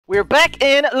We're back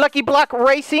in Lucky Block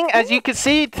Racing. As you can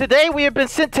see, today we have been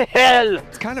sent to hell.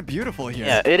 It's kind of beautiful here.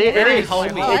 Yeah, it is. I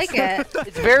like it.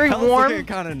 It's very warm. It's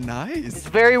kind of nice. It's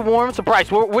very warm. So, Bryce,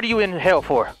 what are you in hell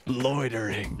for?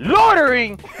 Loitering.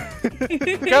 Loitering?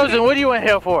 Chosen, what are you in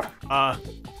hell for?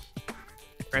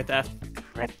 Grand Theft.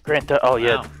 Grand Theft. Oh,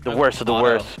 yeah, Wow. the worst of the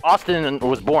worst. Austin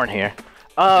was born here.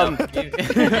 Dad?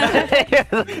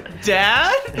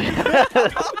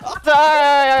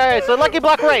 Alright, so Lucky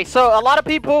Block Race. So a lot of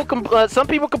people, some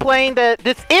people complain that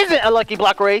this isn't a Lucky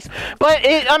Block Race, but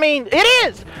it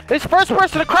is. It's first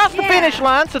person across the finish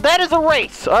line, so that is a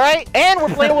race, alright? And we're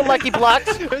playing with Lucky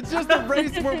Blocks. It's just a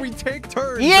race where we take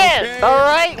turns. Yes, okay?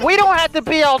 alright? We don't have to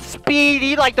be all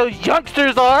speedy like those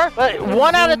youngsters are, but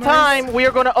one at a time, we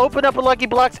are going to open up a Lucky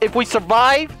Blocks. If we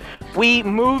survive, we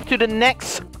move to the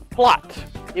next plot.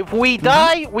 If we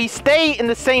die, we stay in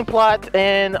the same plot,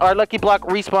 and our Lucky Block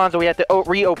respawns, and we have to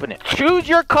reopen it. Choose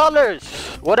your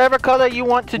colors. Whatever color you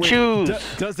want to choose.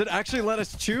 Does it actually let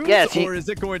us choose? Yes. Or is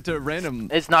it going to random?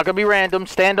 It's not going to be random.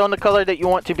 Stand on the color that you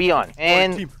want to be on.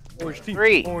 And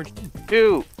 3,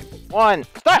 2, 1,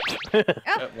 start!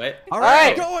 Wait. All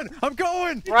right, I'm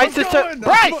going! Bryce is going!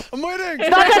 Bryce! I'm winning! It's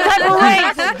not that type of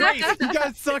race! You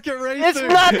guys suck at racing! It's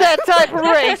not that type of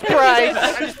race,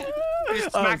 Bryce!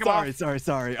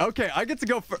 Sorry. Okay, I get to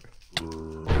go first. Hey,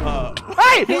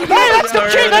 that's the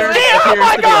cheat! That's it! Oh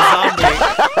my god!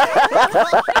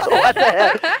 What the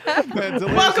heck? Man,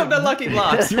 Welcome to Lucky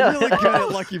Blocks. You're really good at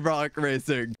Lucky Block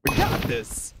Racing. We got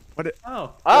this.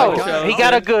 Oh, he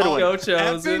got a good one. Go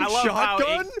Chosen.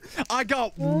 Shotgun? I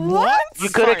got what? You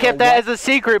could have kept that as a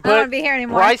secret, I don't want but to be here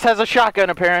anymore. Bryce has a shotgun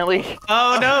apparently.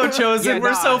 Oh no, Chosen,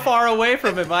 we're so far away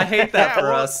from him. I hate that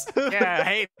for us. Yeah, I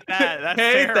hate that. That's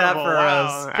Hate terrible. that for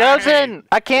Wow. us. Chosen,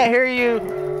 I can't hear you.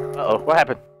 Uh-oh, what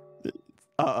happened?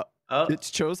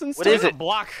 It's Chosen. What is it?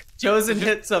 Block. Chosen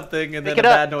hit something and then Pick it a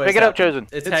up. bad noise. Pick it up, happened. Chosen.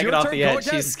 It's It's hanging your off turn. the Go edge.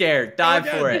 again. She's scared. Dive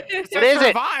again. for it. What is it?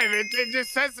 Survive. It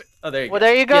just says. Oh, there you go. Well,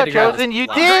 there you go, Chosen. You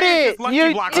did it. Lucky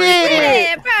You Block did Racing. it.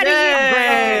 Hey, I'm proud of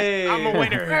Yay! I'm a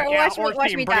winner. you. Yeah,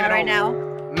 Watch me die right now.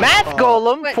 Math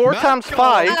Golem, Wait. 4 Math times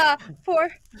Golem. 5.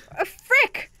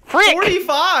 Frick. Frick!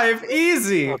 45,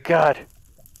 easy. Oh God.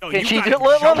 Oh, Can you she guys just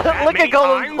look jumped that at many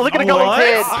Golem? times? Look at the What?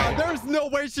 Golem's head. There's no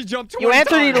way she jumped 20 You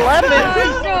answered times. 11.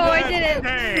 Oh, no, I didn't.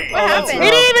 Hey. What happened? He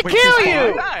didn't even Wait, kill she's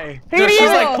you. Hey. He No, didn't she's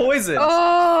even. like poison.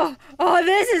 Oh,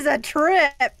 this is a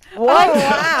trip. What? Oh,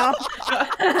 wow.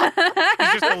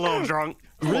 He's just a little drunk.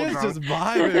 Rhea's just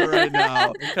vibing right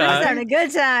now. I was having a good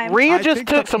time. Rhea I just think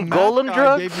took the some math golem guy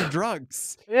drugs. Gave you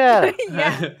drugs. Yeah.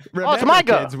 Yeah. Remember, it's my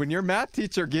go. kids, when your math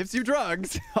teacher gives you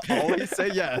drugs, always say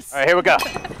yes. All right, here we go.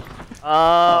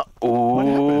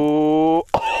 Ooh.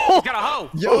 He's got a hoe.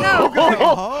 Yo, No. go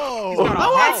home. I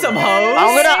want some hoes.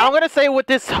 I'm gonna say what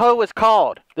this hoe is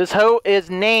called. This hoe is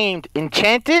named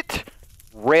Enchanted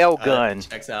Railgun.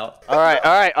 Checks out. All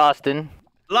right, Austin.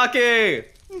 Lucky.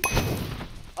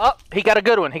 Oh, he got a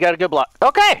good one. He got a good block.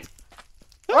 Okay.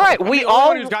 All right, we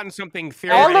all who's gotten something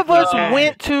all of us theoretically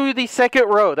went to the second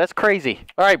row. That's crazy.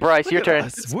 All right, Bryce, your Look at turn.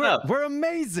 us. We're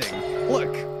amazing.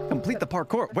 Look, complete the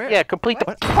parkour. Where? Yeah, complete the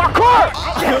parkour.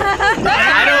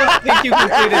 I don't think you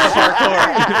completed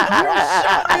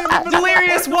parkour.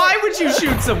 Delirious, why would you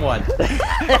shoot someone? Oh,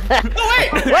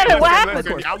 wait. What happened?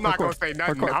 Listen, I'm not gonna say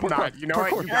nothing. I'm not. You know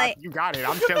what? You got it.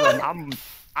 I'm chilling.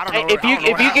 I don't know. Hey, if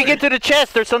you can get to the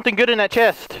chest, there's something good in that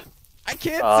chest. I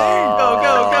can't see. Go. Oh,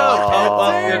 well,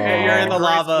 okay, you're in the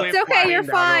lava. It's okay, you're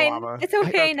fine. It's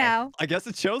okay now. I guess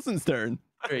it's Chosen's turn.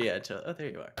 Oh, yeah, oh, there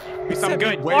you are. Do something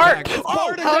good. Bart.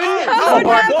 Bart. Oh,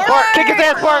 Bart, kick his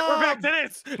ass, Bart. We're back to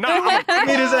this. No, I'm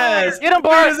Beat his ass. Get him, Beat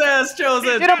Bart. his ass,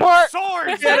 Chosen. Get him, Bart.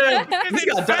 swords. Get him.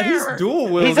 He's dual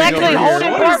wielding. He's actually over holding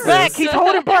here. What Bart is back. this? He's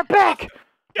holding Bart back.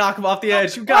 Knock him off the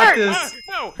edge. You got this.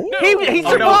 No. He no.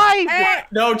 survived.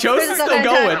 No, Chosen's This is still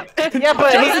going. Yeah,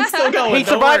 but Chosen's still going. he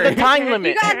don't survived worry. the time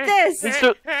limit. You got this.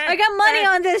 I got money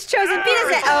on this. Chosen beat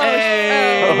us at.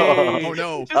 Hey. Oh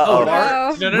no. Oh,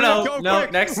 Bart. No. Go No,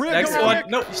 quick. next Rhea, go one. quick.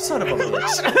 No, you son of a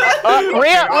bitch.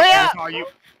 Rhea.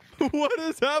 What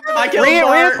is happening? I killed Rhea's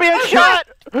Bart. being shot.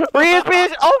 Rhea's being.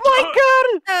 Oh my God.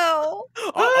 No.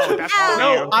 That's all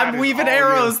No, you. I'm That is weaving all you.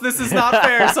 arrows. This is not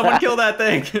fair. Someone kill that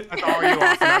thing. That's all you,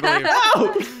 Austin, I believe.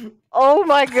 Ow! Oh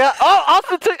my God. Oh,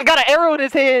 Austin got an arrow in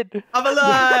his head. I'm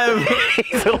alive.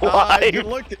 He's alive.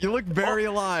 You look very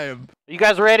alive. You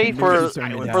guys ready for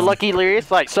down. Lucky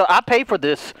Delirious? Like, so I paid for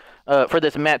this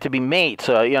mat to be made.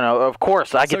 So you know, of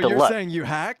course, I get So the you're luck. saying you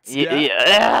hacked?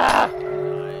 Yeah.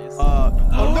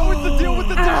 Oh no, it's the deal with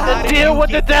the devil. The deal with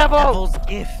the devil. Devil's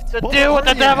gift. The Well, deal with the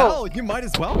hurry, devil. hell, you might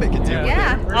as well make a deal.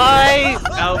 Yeah. Oh,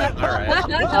 all right.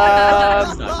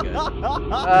 That's not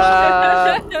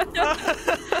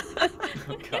good.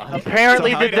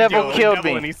 Apparently the devil killed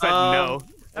And he me. said no.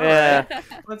 Yeah.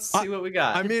 Let's see what we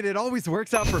got. I mean, it always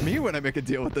works out for me when I make a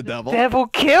deal with the devil. Devil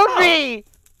killed me.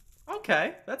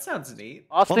 Okay, that sounds neat.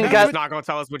 Austin You're got. just not gonna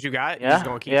tell us what you got. You're Yeah, just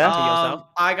gonna keep yeah. it to yourself.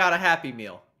 I got a Happy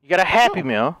Meal. You got a Happy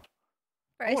Meal.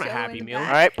 Bryce, want a you're Happy in the Meal. back.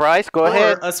 All right, Bryce, go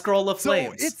ahead. Or a scroll of So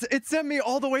flames. it sent me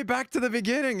all the way back to the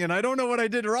beginning, and I don't know what I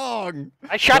did wrong.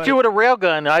 I shot you with a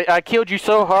railgun. I killed you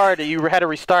so hard that you had to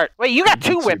restart. Wait, you got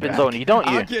 2 weapons on you, don't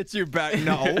you? I'll get you back.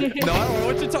 No, I don't know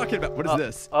what you're talking about. What is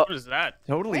this? What is that?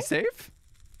 Totally safe?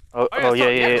 Oh,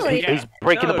 yeah. totally. He's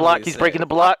breaking the Totally block. He's safe. breaking the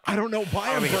block. I don't know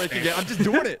why I'm breaking it. I'm just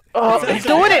doing it. Oh, It he's says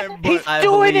doing I it. am, but- He's I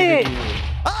doing believe it. in you.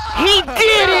 He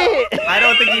did it. I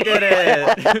don't think he did it.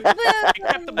 I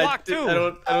kept the block too. I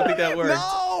don't think that worked.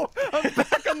 No! I'm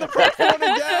back on the first one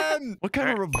again! What kind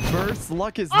of reverse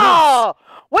luck is this? Oh,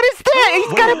 what is that?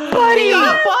 He's got a buddy.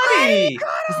 Buddy!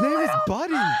 His name is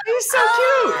Buddy. He's so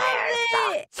cute!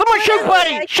 Someone shoot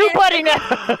Buddy. Shoot Buddy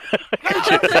now.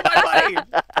 Buddy.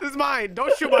 This is mine.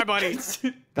 Don't shoot my buddy. That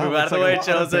Move looks out of the like way, a lot of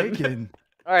Chosen. bacon.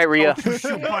 All right, Rhea.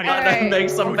 Shoot buddy. Alright. Make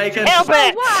some bacon. Hell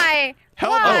back. Why?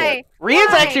 Hell Why? Rhea's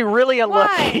Why? actually really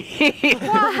unlucky.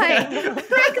 Why?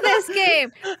 Frick this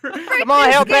game. Frick Come on,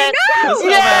 this hell game. back. No!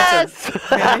 Yes.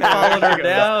 Yeah, he followed her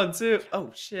down too. Oh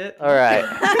shit. All right.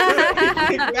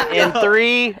 In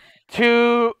 3,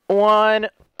 2, 1.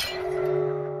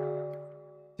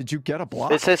 Did you get a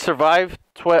block? It says survive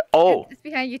 12. Oh. It's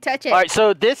behind you. Touch it. All right,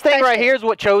 so this thing Touch right it. here is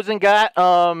what Chosen got. Is it the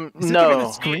one No.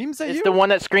 that screams at It's you? the one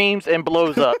that screams and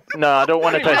blows up. No, I don't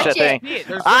want to touch that Touch it.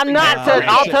 thing. I'm not Touch touching.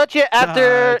 I'll it. touch it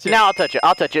after. Touch it. Now I'll touch it.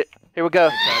 I'll touch it. Here we go.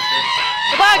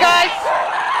 Goodbye, guys.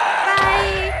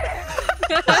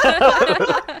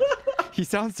 He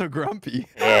sounds so grumpy.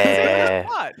 Yeah.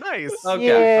 What? Nice. Okay.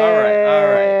 Yay. All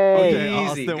right. Okay,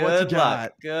 Easy. Austin, what you Good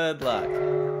luck. got? Good luck.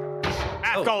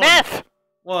 Math going. Math.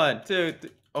 1, 2, 3.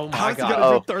 Oh my How's he god. gonna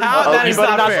Uh-oh. do 30 How? Oh, That you is better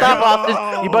not not fair. stop,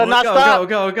 Austin. You better not Go, stop.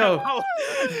 go, go. Oh,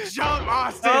 jump,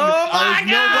 Austin. Oh my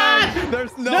god! No way.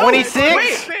 There's no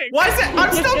 26? Wait, why is it?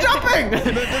 I'm still jumping!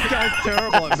 This guy's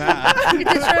terrible at math.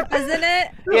 It's a trip, isn't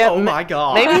it? Yeah, Oh my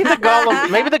god. Maybe the golem.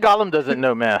 Maybe the golem doesn't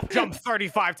know math. Jump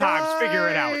 35 times. Figure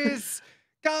it out.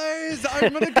 Guys,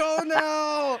 I'm gonna go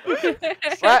now.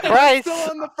 Bryce.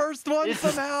 Still on the first one It's-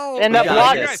 somehow. And We that got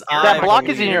block. this. That I block is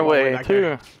in believe your you. way Okay.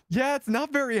 too. Yeah, it's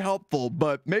not very helpful,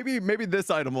 but maybe this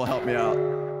item will help me out.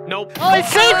 Nope. Oh, it's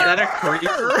Is safe. that a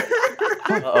creeper?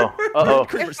 Uh-oh.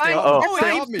 Creeper, fine. stay off Uh-oh. me. Stay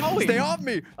off me. Going. Stay off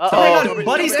me. Uh-oh.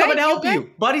 Buddy's coming to help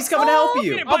you. Buddy's coming to help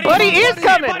you. Oh, Buddy is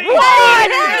coming. Buddy. What?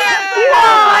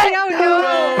 I don't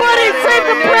know. Buddy saved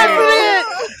the president.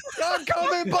 I'm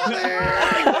coming, buddy.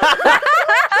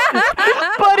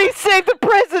 Buddy saved the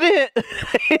president.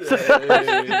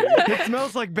 It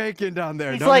smells like bacon down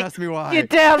there. He's Don't like, ask me why. get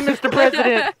down, Mr.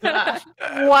 President.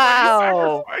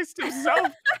 Wow. Sacrificed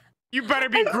himself. You better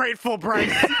be grateful,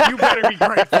 Bryce. You better be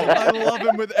grateful. I love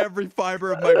him with every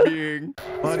fiber of my being.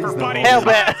 Buddy's For the Buddy. homie. Hell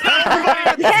back.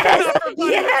 Yes.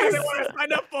 They Yes. want to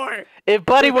sign up for it. If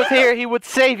Buddy was here, he would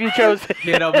save you, Chosen.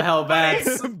 Get him,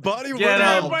 Hellbats. Buddy, Get what him.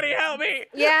 else? Buddy, help me.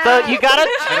 Yeah. So you gotta.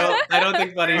 I don't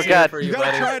think Buddy's Oh, here God. for You you, gotta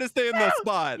buddy. try to stay in the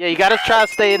spot. Yeah, you gotta try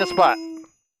to stay in the spot.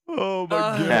 Oh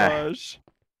my Yeah. gosh.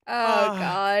 Oh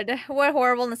God. What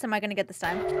horribleness am I gonna get this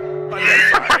time? Buddy, I'm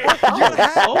sorry.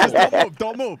 Just don't move.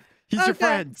 Don't move. He's Oh, your God.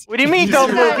 friend. What do you mean, He's don't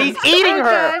your move? friend. He's eating Oh,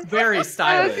 her. God. Very Oh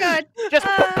stylish. God. Just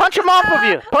punch him off of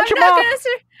you. Punch him off.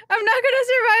 I'm not gonna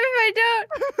survive if I don't.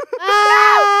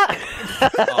 Ah.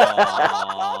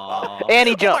 Aww. And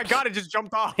he Oh my jumps. god, it just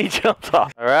jumped off. He jumped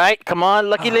off. All right, come on,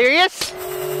 Lucky Delirious.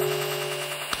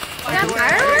 That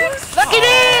fireworks? Lucky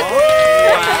Dip!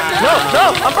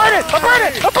 No, I'm burning!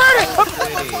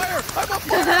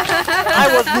 I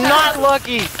was not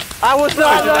lucky. I was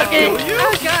not lucky.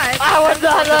 Oh God. I was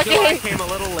not I lucky. came a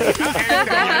little late.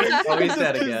 Oh, he's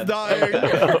dead He's again. dying.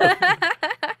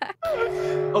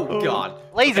 Oh god.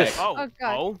 Lasers. Okay. Oh, Oh,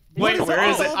 God. oh. Wait, What is where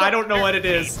is all it? that? I don't know what it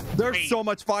is. There's so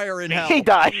much fire in hell. He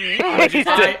died. He's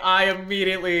dead. I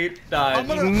immediately died.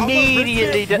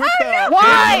 Immediately died. dead.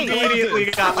 Why? Immediately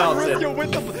got I'm gonna risk melted. it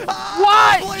with the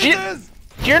What? blazes.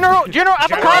 General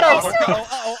Avocado.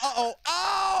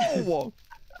 Ow.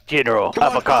 General Come on,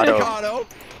 Avocado. avocado.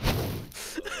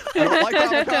 I don't like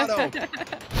avocado.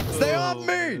 Stay off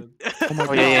me. Oh my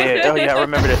Oh yeah. Oh yeah.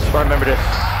 Remember this. Wait,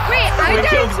 I We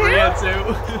killed died too. Rhea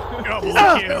too. Double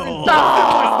kill.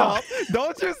 Oh,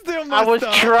 Don't you steal my I was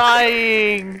stuff.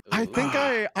 trying. I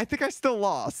think I still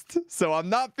lost. So I'm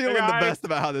not feeling the Guys. best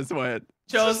about how this went.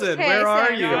 Chosen, Okay, where are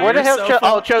Sarah. you? Where the You're hell? so Oh,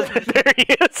 far- Chosen. There he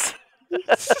is.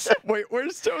 Wait,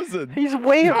 where's Chosen? He's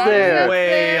way up Oh, there. Way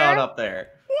There. on up there.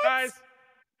 Guys,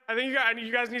 I think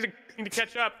you guys need to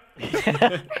catch up.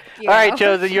 All right,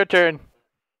 Chosen, your turn.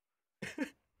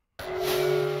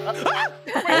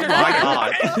 my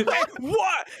God.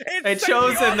 What? Hey,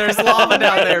 Chosen, there's lava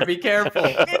down there. Be careful.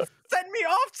 It sent me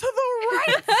off to the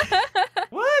right.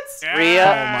 What? Rhea. Oh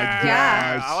my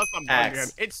Yeah. gosh.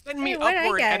 Axe. It sent me Hey, what did I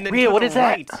upward get? and then Rhea, to what the is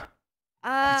that?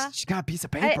 right. She got a piece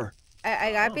of paper.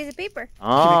 I got a piece of paper.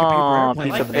 Oh,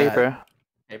 airplane. piece of I like that. paper.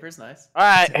 Paper's nice. All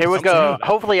right, here we go.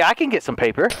 Hopefully, I can get some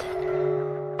paper.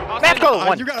 Let's go. Oh,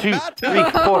 1, you got a 2, map, 3, too.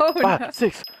 4, Oh, 5, no.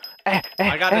 6. I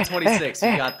got the 26.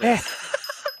 You got this.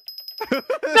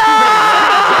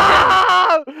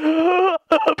 No!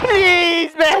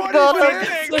 Please, Mascot.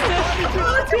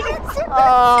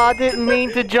 Oh, I didn't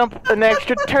mean to jump an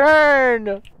extra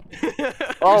turn. I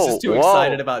was just too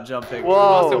excited about jumping.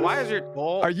 Also, Whoa. why is your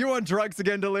Are you on drugs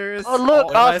again, Delirious? Oh, look,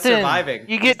 Am I Austin. surviving?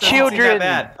 You get This doesn't seem children.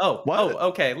 that bad. Oh, What? oh,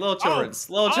 okay. Little children's.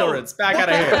 Little Oh. children's. Back out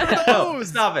of here. No, Those.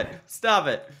 stop it. Stop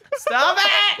it. Stop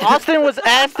it! Austin was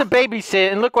asked to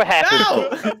babysit, and look what happened. No!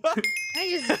 I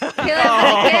just killed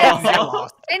my kids. Oh.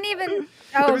 Didn't even. It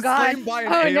Oh was God. slain by an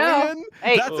Oh no. alien?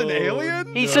 Hey. That's an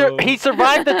alien? He No. he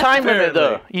survived the time limit,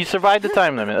 though. Apparently. You survived the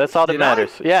time limit. That's all that Did I?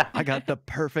 matters. Yeah. I got the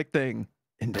perfect thing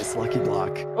in this lucky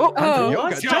block. Oh. Oh. Yoga,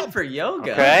 Let's jump. jump for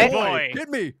yoga. Okay. boy? Hit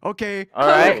me. Okay. All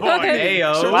right. Okay.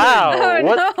 Heyo. Sure. Wow. Oh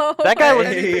What? no. That guy was.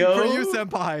 Anything for Heyo. you,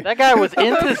 senpai. That guy was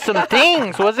into some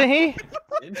things, wasn't he?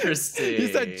 Interesting. He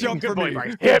said jump Good for boy, me.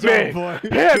 Bryce. Hit Jump, me. boy.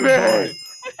 Hit Good me. boy.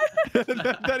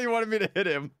 Then he wanted me to hit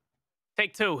him.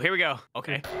 Take 2. Here we go.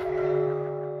 Okay.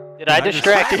 Did I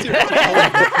distract you?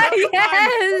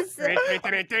 Yes.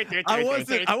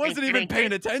 I wasn't even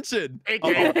paying attention.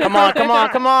 Oh. Come on, come on,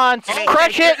 come on.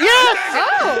 Crush it. Yes.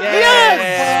 Oh.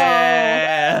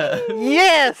 Yeah.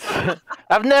 Yes.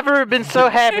 I've never been so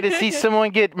happy to see someone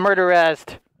get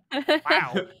murderized.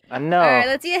 Wow. I know. All right,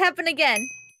 let's see it happen again.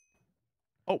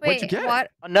 Oh, Wait, what'd you get? what?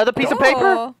 Another piece of paper?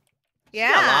 Oh. Yeah.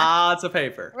 Yeah. Lots of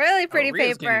paper. Really pretty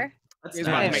Rhea's paper. That's He's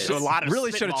about to nice. make a lot of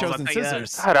Really should have spitballs, chosen I'll tell you that.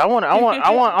 scissors. God, I want something. I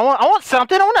want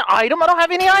an item. I don't have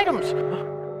any items.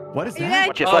 What is You that?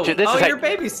 Watch this. Watch it. This oh, is you're how-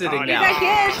 babysitting Oh, You now. got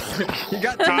kids. You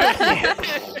got two.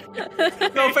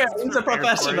 No fair. He's a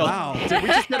professional. Wow. Did we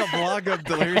just get a vlog of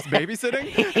Delirious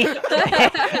babysitting?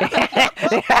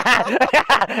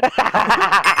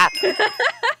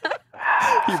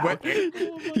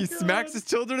 He smacks his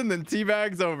children and then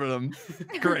teabags over them.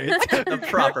 Great. The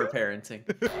proper parenting.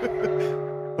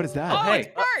 What is that? Oh, Hey.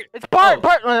 it's Bart. It's Bart. Oh,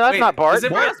 Bart. No, that's wait, not Bart. Is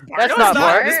it What? Bart? That's No, not it's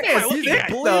Bart. This man's He's thick,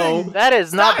 bleeding. though. That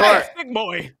is not Stop Bart. Big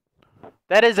boy.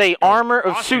 That is a armor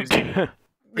of Austin's- suit.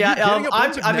 Yeah, getting a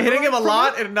bunch of I'm hitting him a netherite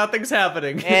lot from and nothing's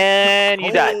happening. And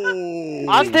you died. Oh.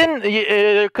 Austin,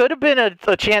 there could have been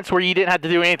a chance where you didn't have to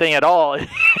do anything at all.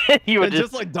 You would And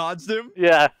just like dodged him?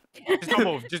 yeah. Just don't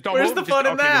move. Just don't Where's move. the Just- fun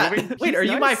in okay, that? moving. Wait, are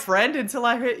you my nice. friend until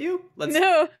I hit you? Let's.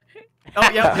 No. Oh,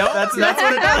 yep, that's what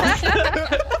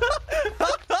it does.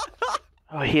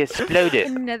 Oh, he exploded.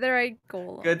 Netherite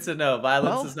golem. Good to know.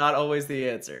 Violence Well. is not always the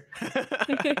answer.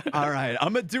 All right,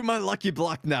 I'm gonna do my lucky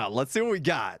block now. Let's see what we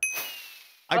got.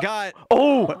 I got.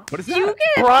 Oh, What is You that? get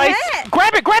a Bryce, pet.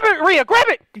 grab it, Rhea, grab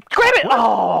it.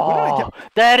 Oh,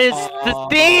 that is the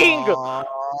thing.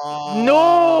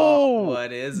 No,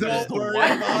 What is Don't it? worry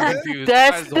What? about I'm it. confused.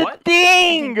 that's As the what?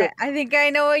 thing. I think I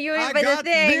know what you mean I by the got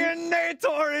the thing.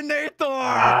 Innator.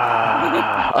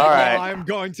 Ah, all Oh, right. I'm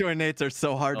going to Innator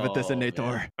so hard with this Oh, Innator.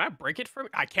 Can I break it from?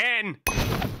 I can.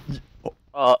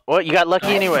 Well, you got lucky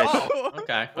anyways.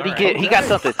 Okay. What did he all get? right. He got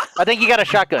something. I think he got a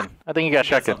shotgun. I think he got a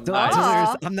shotgun. Nice.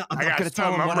 Aw. I'm not I gonna got tell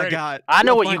some, him I'm what I ready. got. I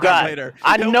know He'll what you find out got. later.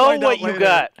 I He'll know find out what you later.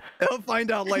 got. He'll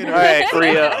find out later. All right,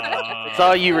 Rhea. It's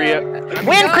all you, Rhea.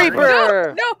 Wind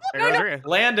Creeper. No, There goes Rhea.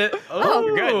 Land it. Oh, Oh,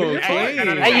 you're good. okay. Hey, I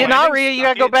got Hey, you're not Rhea. You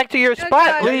gotta go back to your spot.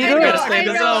 God, What are you I doing? know, Gotta stay in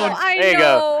the I know, zone. I There you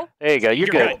go. know. There you go. You're You're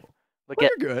good. good. Look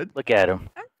You're at good. look at him.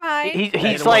 I'm fine. He's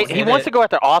Hey, like hit he wants it. to go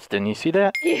after Austin. You see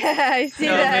that? Yeah, I see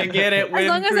Come that. and get it, As Wind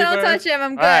long as I don't Creeper. touch him,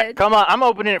 I'm All right, good. come on. I'm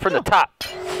opening it from the top.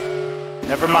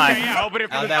 Never mind. Okay, yeah, open it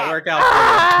from How'd the that top. work out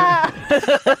Ah!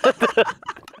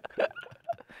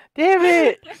 Damn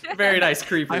it! for you? Very nice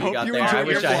creeper I you hope got you there. I enjoyed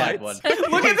wish your I had one. flights.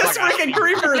 Look at this freaking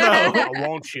creeper, though. Oh,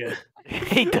 won't you?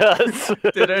 He does.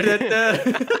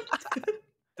 Da-da-da-da.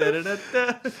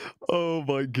 Da-da-da-da. Oh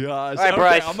my gosh. All right, Okay,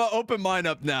 Bryce. I'm gonna open mine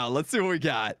up now. Let's see what we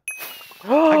got.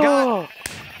 Oh,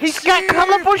 he's got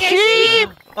colorful sheep.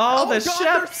 Oh, the God, there's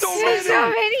chefs. so There's so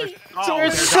many. Oh, They're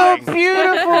they're so dying.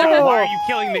 beautiful. Why are you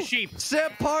killing the sheep?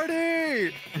 Ship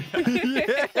party!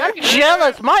 Yeah. I'm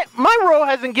jealous. My row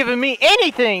hasn't given me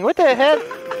anything. What the heck?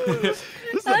 This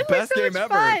is That the was best so game much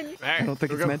ever. fun. I don't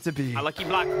think it's meant to be. A lucky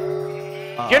block.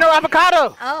 General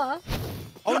Avocado. Oh.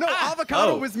 Oh no,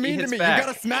 Avocado Oh, was he mean to hits me. back. You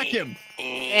gotta smack him.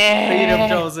 Feed him,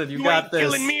 Chosen. You You got ain't this.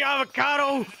 killing me,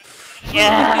 avocado. He's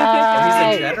Yeah.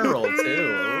 a general,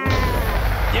 too.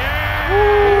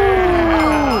 Yeah.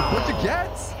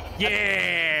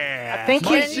 think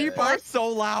My he's. sheep are so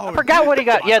loud. I forgot what he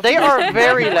got. Yeah, they are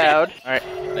very loud. All right.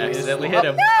 Accidentally hit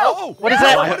him. Oh, What is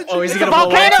that? Oh, is he It's a gonna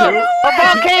blow up volcano! too? A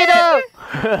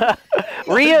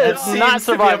volcano! Rhea That is seems not to be a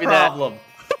surviving that. problem.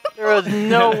 There was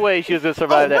no way she was gonna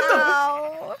survive that.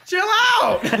 Ow. Chill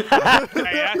out! Hey,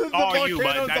 that's all you,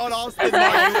 bud. volcano's on Austin.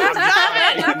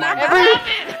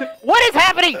 What is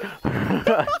happening?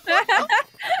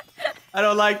 I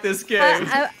don't like this game.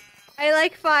 I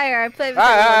like fire. I play with All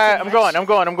right, it all right, too I'm much. going. I'm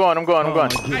going. I'm going. I'm going. I'm Oh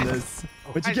going. my goodness.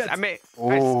 What'd you get? I made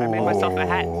myself a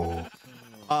hat.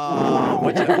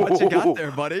 What you got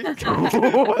there, buddy?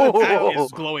 That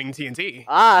is glowing TNT.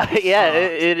 Ah, yeah.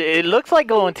 It looks like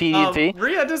glowing TNT.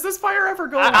 Rhea, does this fire ever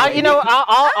go away? You know,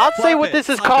 I'll say what this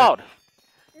is Slap it. called.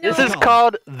 No. This is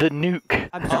called the nuke.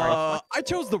 I'm sorry. I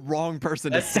chose the wrong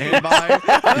person to That's- stand by.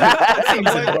 That seems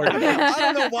important. I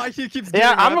don't know why he keeps.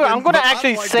 Yeah, getting I'm weapons, gonna but I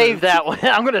actually don't like save this. that one.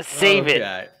 I'm gonna save it.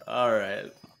 Okay. All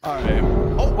right. All right.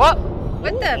 What?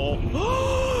 What the?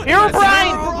 Hero It's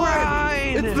Brian!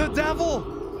 Herobrine! It's the devil!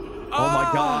 Oh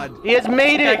my god. He has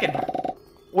made I it. can...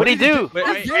 What'd he do?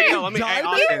 Wait, no, let me. Hey,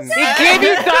 Austin. He gave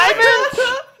you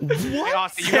diamonds? Hey,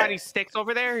 Austin, you got any sticks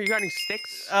over there? You got any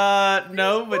sticks?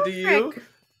 No, but do you?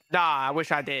 Nah, I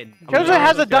wish I did. Joseph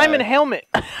has a diamond helmet.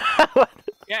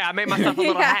 Yeah, I made myself a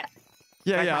little Yeah. hat.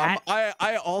 Yeah.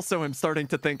 I also am starting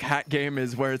to think hat game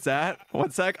is where it's at.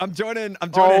 One sec. I'm joining.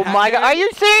 Oh Hat my Gang. god, are you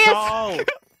serious? No.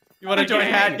 You want to join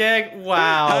Hat Gang?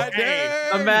 Wow. Hat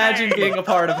Gang. Imagine being a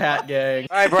part of Hat Gang.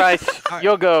 All right, Bryce, right.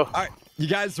 you'll go. All right, you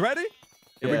guys ready?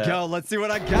 Here we Yeah. go. Let's see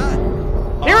what I got.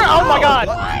 Here, oh my god.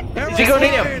 What? Is he gonna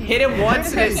Hit him. Hit him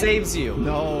once and it saves you.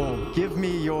 No, give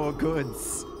me your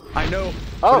goods. I know.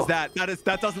 Oh. What is that?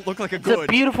 That doesn't look like a It's a good.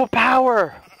 beautiful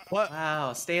power. What?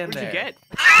 Wow, stand What'd there. you get?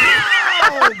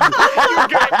 You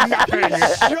got nothing.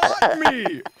 You shot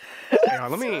me. Hang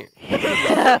on, let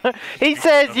me. He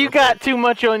says you got too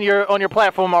much on your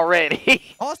platform already.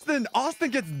 Austin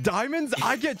gets diamonds.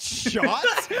 I get shot.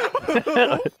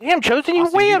 Damn, Chosen, you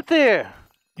way up there.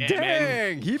 Yeah, man.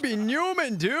 Dang, he be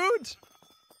Newman, dude.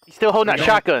 He's still holding that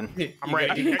shotgun. I'm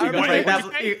ready. You gonna break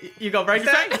that? You gonna break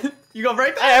that? You gonna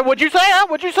break that? Hey, what'd you say? Huh?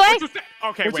 What'd you say?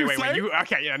 Okay, What'd you wait. say?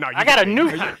 Okay, yeah, no. I got a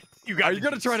nuke. Are you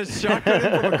gonna try to shotgun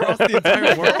him from across the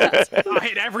entire world? I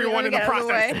hit everyone in the Get out of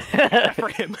the process. way. Except for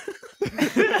him.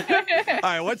 All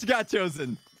right, what you got,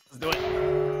 Chosen? Let's do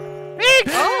it. Big!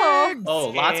 Oh. Oh,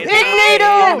 lots of Ignito!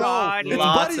 No, God, it's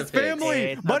lots Buddy's of pigs. family.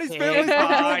 It's Buddy's okay. family's It's trying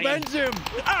to fine. revenge him.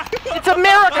 It's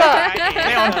America!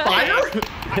 They on fire?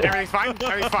 Everything's fine.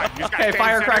 Everything's fine. You just gotta Okay, stay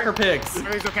firecracker center. pigs.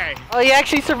 Everything's okay. Oh, he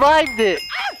actually survived it.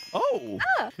 Oh,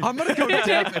 I'm gonna go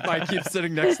deaf if I keep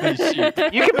sitting next to these sheep.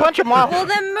 You can punch him off. Well,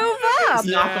 then move up.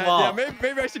 Knock 'em off.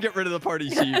 Maybe I should get rid of the party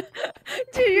sheep.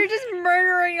 Dude, you're just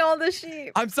murdering all the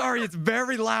sheep. I'm sorry, it's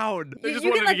very loud. They just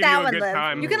You can wanted to let give that you a one good live.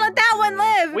 time. You can let that one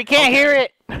live. We can't hear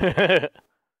it.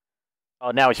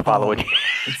 Oh, now he's following you.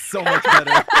 It's so much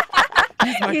better.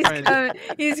 He's my He's friend. coming.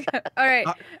 He's coming. All right.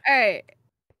 All right.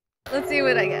 Let's see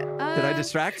what I get. Did I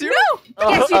distract you? No.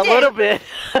 Yes, you a did. little bit.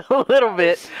 A little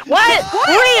bit. What?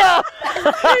 Rhea!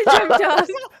 I jumped off.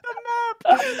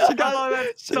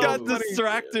 She got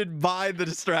distracted by the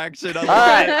distraction. All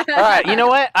right. You know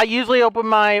what? I usually open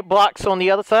my blocks on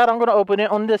the other side. I'm gonna open it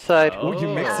on this side. Oh, you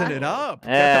mixing it up.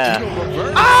 Yeah. Got the Uno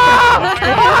reverse.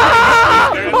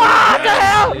 What the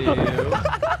hell?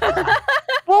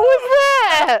 What was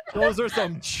that? Those are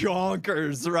some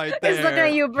chonkers right there. He's looking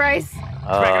at you, Bryce.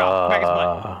 Smack it off. Smack his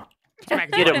butt.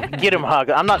 Smack his butt. Get him, Hug.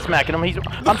 I'm not smacking him.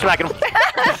 I'm smacking him.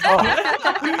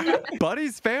 Oh,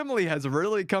 Buddy's family has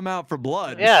really come out for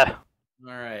blood. yeah.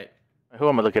 All right. Who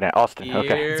am I looking at? Austin.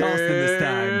 Okay. It's Austin this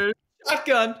time.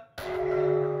 Shotgun.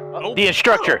 The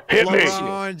instructor. Hit me.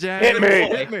 LeBron James. Hit me.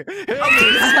 Hit me. Hit me.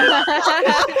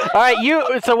 All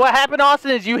right. So what happened,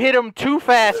 Austin, is you hit him too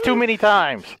fast, too many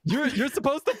times. You're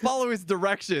supposed to follow his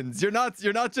directions. You're not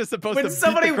just supposed to When beat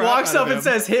somebody the crap walks out up of and him.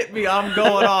 says "hit me," I'm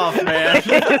going off, man.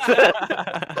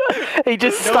 He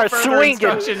just No starts further swinging.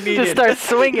 instruction Just needed. starts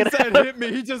swinging. He said hit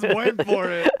me. He just went for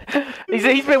it.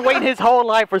 He's been waiting his whole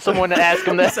life for someone to ask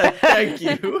him I that. said thank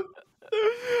you.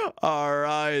 All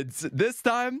right. This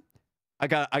time, I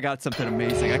got something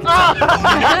amazing. I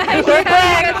can They're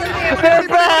back. They're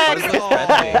back.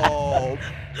 Oh.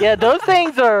 Yeah, those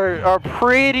things are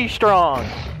pretty strong.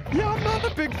 Yeah, I'm not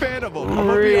a big fan of them. I'm gonna be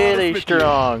honest Really with you.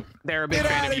 strong. They're a big Get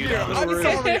fan out of of you, here. though. I'm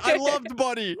sorry. I loved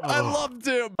Buddy. I loved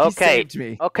him. He Okay. saved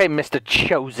me. Okay, Mr.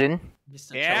 Chosen.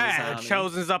 Mr. Yeah, Chosen.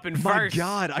 Chosen's up in My first.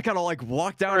 God, I gotta like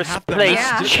walk down First half the place,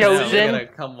 map. just- Chosen. You gotta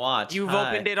come watch. You've Hi.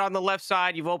 opened it on the left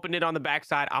side. You've opened it on the back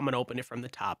side. I'm gonna open it from the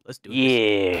top. Let's do this.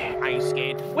 Yeah. I ain't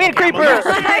scared. Wind Okay, I'm creeper.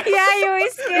 gonna- Yeah, you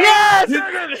always scared. Yes.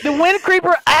 Yes! The Wind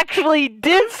Creeper actually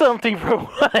did something for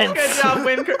once. Good job,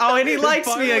 Wind Creeper. Oh, and he likes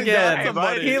me finally again. got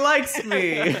somebody. He likes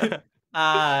me.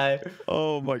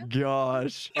 Oh my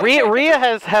gosh. Rhea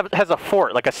has a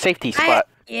fort, like a safety spot.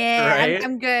 Right?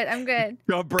 I'm good. I'm good.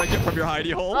 Go break it from your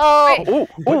hidey hole. Oh, Wait. ooh,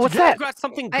 what's that? You got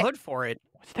something good for it.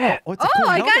 What's that? Oh, it's a Oh, cool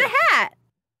I got helmet. a hat.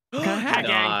 What kind of hat?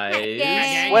 Nice.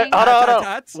 Gang. What? Hold on.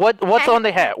 Hats? What's on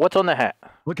the hat? What's on the hat?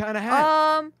 What kind of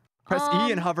hat? Press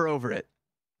E and um, hover over it.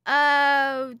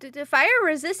 the fire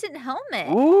resistant helmet.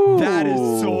 Ooh. That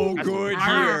is so That's good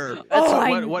awesome.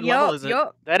 here. What level is it?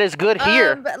 That is good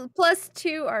here.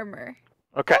 +2 armor.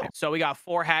 Okay. So we got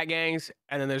 4 hat gangs,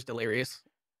 and then there's Delirious.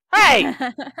 Hey!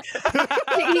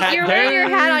 You're wearing your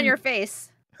hat on your face.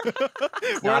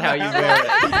 It's not how you wear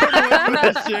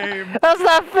it. Shame. That's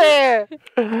not fair.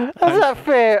 That's not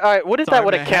fair. All right, what is Sorry, that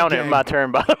would man, have counted in gang. my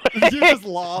turn, by the way? You just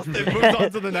lost. It moves on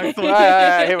to the next one. All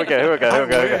right, here we go.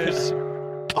 I wish.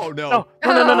 Oh no.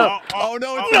 No. Oh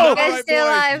no. It's No. not You the guys right stay boy.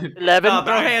 alive. 11, Oh,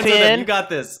 throw hands with him. 10, You got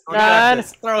this. You 9, got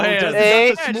this. Throw Oh, hands. does-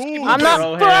 8. that's smooth. I'm not.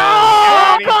 Throw Oh,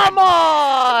 hands. come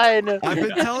on! I've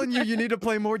been telling you need to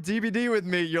play more DBD with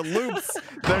me. Your loops,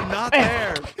 they're not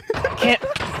there. Can't.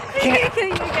 You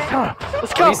guys. Come on.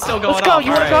 Let's go. he's still going Let's go. off.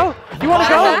 You wanna All go? You wanna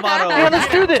go? Bottom. Yeah,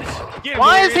 let's do this. Get him,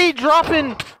 Why is Delirious. he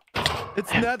dropping?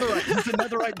 It's netherite. He's a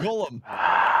netherite golem.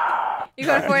 You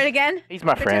going for it again? He's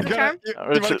my friend. Return You, the you,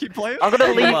 charm? you want to keep playing? I'm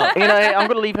gonna leave. Well. You know, I'm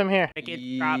gonna leave him here. Make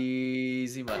it drop.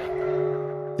 Easy money.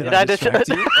 Did I distract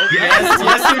you?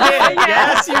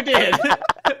 Yes, you did.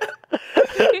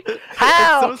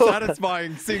 How? It's so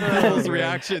satisfying seeing people's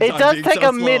reactions. It on does being take so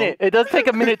a slow. minute. It does take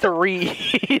a minute to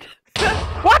read.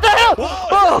 What the hell?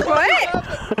 Oh, What?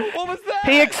 What was that?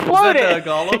 he exploded. Was that the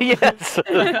golem? Yes.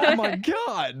 Oh my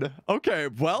god. Okay,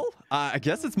 well, I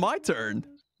guess it's my turn.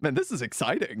 Man, this is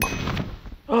exciting.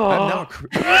 I'm now.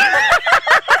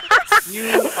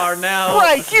 You are now.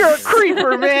 Right, you're a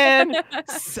creeper, man.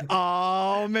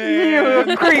 Oh man. You're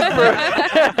a creeper.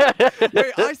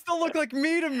 Wait, I still look like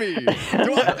me to me. Do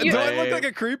I look like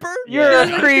a creeper? You're You're a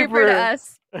the creeper to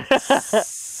creeper.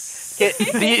 us.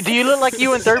 Do you look like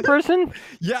you in third person?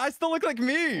 Yeah, I still look like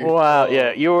me. Wow,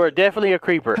 yeah, you're definitely a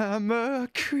creeper. I'm a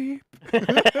creep. I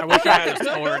wish I had a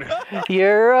sword.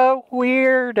 You're a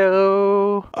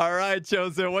weirdo. All right,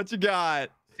 Chosen, what you got?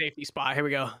 Safety spot. Here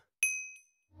we go.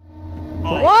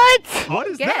 What? What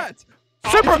is Get that?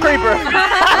 Super creeper.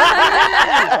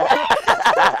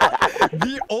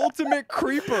 The ultimate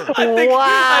creeper. I think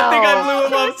I blew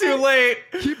him up too late.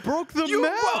 He broke the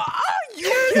map. Why are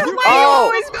you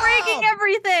Oh. always breaking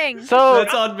everything? So,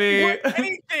 That's on me.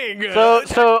 Anything.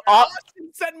 so, Austin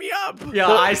set me up. Yeah,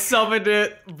 I summoned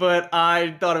it, but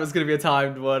I thought it was gonna be a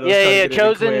timed one. I was yeah, trying to yeah,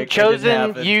 get it in quick. It chosen. didn't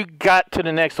happen. You got to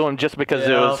the next one just because it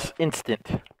Yeah. was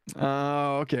instant.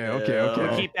 Oh, okay.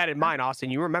 Yeah. Keep that in mind, Austin.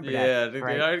 You remember Yeah, that. dude,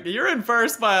 Right. you're in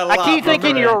first by a lot. I keep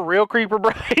thinking my you're a friend. real creeper,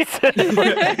 Bryce.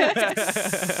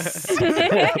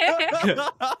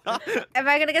 Am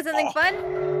I gonna get something fun?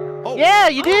 Oh, Yeah,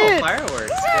 you Oh, did. fireworks. Fun.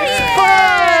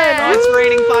 Oh, it's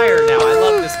raining fire now. I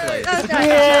love this place. Oh god.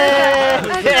 Yeah. Oh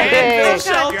god. Yay. Oh god.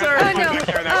 Shelter. Oh no.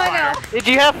 Oh no. Did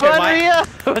you have fun, Am I- Rhea?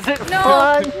 Was it No,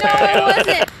 fun? no, it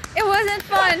wasn't. It wasn't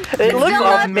fun. It It's looks still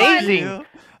not fun. amazing.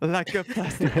 like a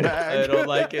plastic I bag. don't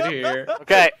like it here.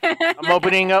 Okay, I'm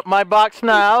opening up my box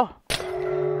now.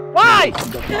 Why?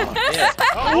 Yeah.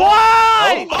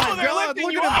 Why? Oh my god, look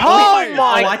at him. Oh my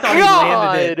Oh, I thought he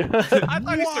landed god! I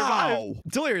thought he survived. Wow.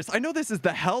 Delirious, I know this is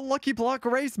the hell Lucky Block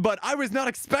race, but I was not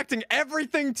expecting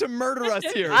everything to murder us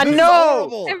here. I This is know.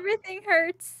 horrible. Everything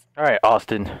hurts. All right,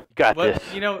 Austin, you got But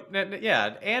this. you know,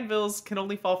 yeah, anvils can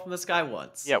only fall from the sky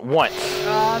once. Yeah, once.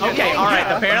 Okay, all right.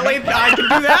 Apparently, I can do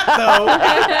that though.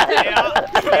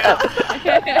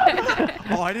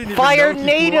 Oh, I didn't even Fire know he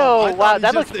blew up. NATO. I Wow, thought he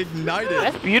that just looks- ignited.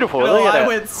 That's beautiful. No, Look at I that.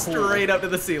 went straight up to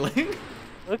the ceiling.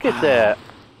 Look at that.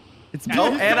 It's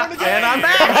Oh, he's and doing it I'm again.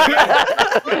 back.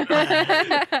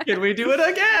 Can we do it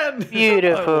again? I love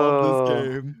Beautiful. this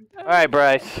game. All right,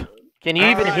 Bryce. Can you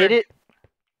All even right. hit it?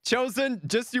 Chosen,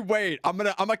 just you wait. I'm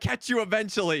gonna catch you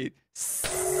eventually.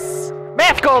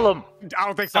 Math golem. I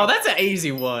don't think so. Oh, that's an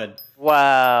easy one.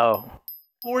 Wow.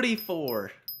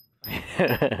 44. Wait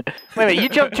a minute, you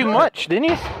jumped too much, didn't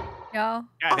you? No.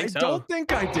 Yeah, I think so. don't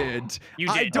think I did. You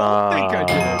I did. don't think I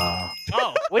did.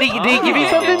 Oh. What did he give you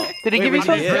something? Did he Wait, give you wait,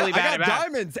 something? yeah. Really I bad got at math.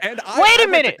 diamonds, and Wait a I went to-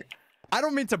 minute. I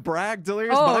don't mean to brag,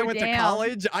 Delirious, Oh, but I went to damn.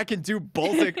 college. I can do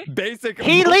basic.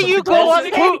 He let you go up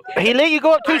two. He let you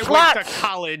go up I two went slots. to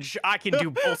college. I can do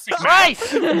bullshit math.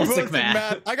 Bryce. basic math.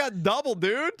 math. I got double,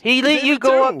 dude. He let did you it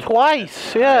go too. up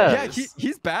twice. Yeah. Yeah,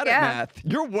 he's bad Yeah. at math.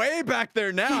 You're way back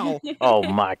there now. Oh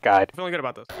my god. I'm feeling good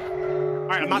about this. All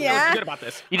right, I'm not feeling too good about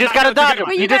this. You just gotta dodge him.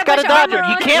 Wait, You you just gotta gotta put your dodge him.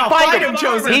 You armor can't on. fight him,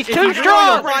 Chosen. He's If too you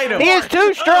strong. fight him. He is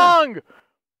too strong.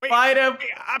 Wait, Fight him.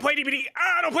 I play DBD.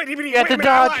 I don't play DBD. You have to Wait a minute,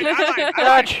 dodge. I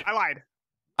lied. I lied.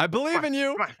 I believe in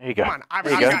you. Come on. There you go. Come on.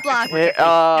 There you go. Block. Yeah.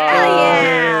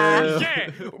 yeah. Yeah.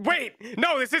 Wait.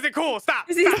 No, this isn't cool. Stop.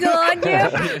 Is he still on you?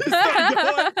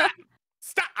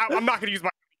 Stop. I'm not gonna use my.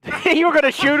 You were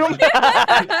gonna shoot him.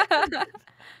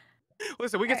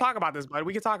 Listen, we can talk about this, bud.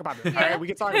 We can talk about this. All right, we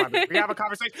can talk about this. We can have a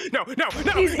conversation. No. He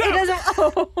doesn't.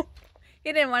 Oh,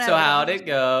 he didn't want to. So how'd it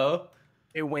go?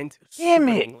 It went. Damn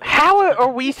it! How are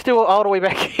we still all the way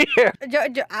back here?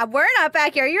 We're not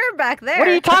back here. You're back there. What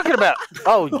are you talking about?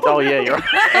 Oh yeah, you're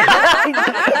right.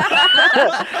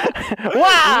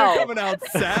 Wow! You're coming out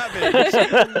savage.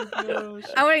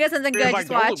 I want to get something good. Like,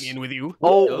 Just watch. in with you.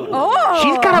 Oh,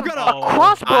 She's got a I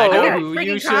crossbow. know who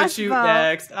you Freaking should shoot crossbow.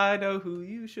 next. I know who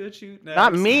you should shoot next.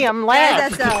 Not me. I'm Why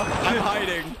is last. that so? I'm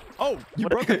hiding. Oh, you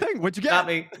broke the thing. What'd you get? Not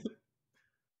me.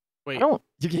 Wait. I don't.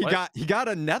 He got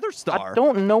a nether star. I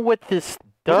don't know what this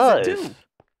What does. does it do?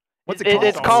 What's it called?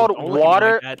 It's called Don't look at me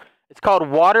water. like that. It's called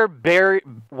water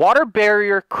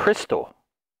barrier crystal.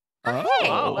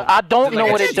 Oh. I don't Is it know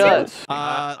like what a it does. Looks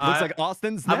like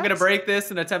Austin's I'm gonna next. break this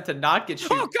and attempt to not get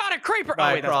shot Oh God, a creeper! by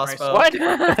Oh, a wait, that's Bryce. crossbow. What?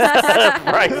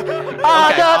 Right.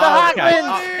 Oh, Okay,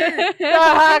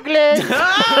 the Hoglins! The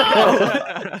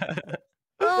Hoglins!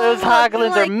 Those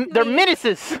Hoglins they're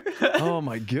menaces. Oh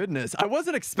my goodness. I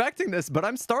wasn't expecting this, but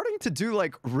I'm starting to do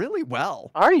like really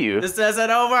well. Are you? This isn't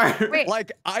over. Wait.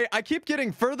 Like I keep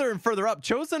getting further and further up.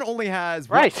 Chosen only has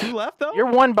Right. 2 left though. You're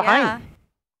one behind. Yeah.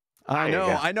 I There you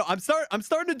know. go. I'm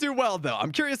starting to do well though.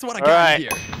 I'm curious what I All got right. here.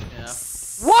 Yeah.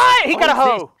 What? He got a What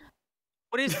is hoe.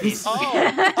 What is this? A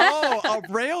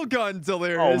railgun,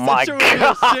 Delirious. Oh my It sure would be a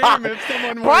God. shame if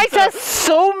someone Bryce were has to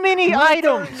so many return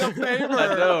items. the favor.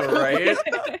 I know, right?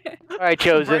 All right,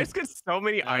 Chosen. Bryce gets so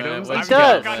many items. what I've you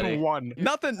got, gotten buddy? one.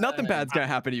 Nothing bad's gonna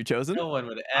happen to you, Chosen. No one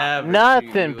would ever.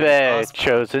 Nothing shoot you bad, with a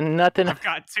Chosen. Nothing. I've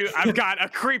got 2. I've got a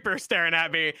creeper staring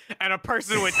at me and a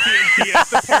person with TNT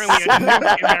that's apparently a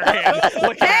nuke in their hand.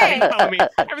 Looking at me, telling me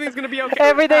everything's gonna be okay.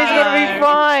 Everything's gonna be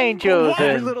fine, Every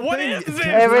Chosen. little What thing is is this?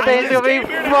 Everything's I just gonna came be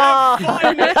here to have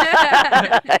fine.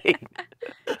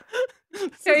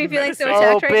 So are you feeling so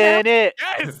attacked right Open it.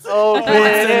 Yes. Open What's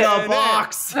in it. the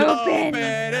box? now? Open.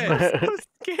 it. So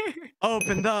scared.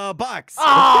 Open the box.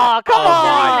 Oh, come Oh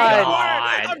my on.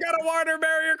 God. I've got a water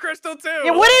barrier crystal too.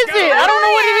 Yeah, what is it? I don't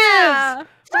know what it Yeah.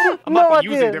 is. I'm No about to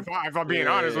use it idea. if I'm being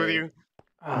honest with you.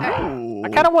 Oh. I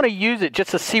kind of want to use it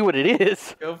just to see what it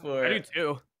is. Go for I do it.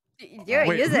 too. Do it.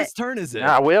 Wait, Use whose it. turn is it?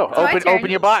 I will. It's my turn. Open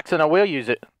your box and I will use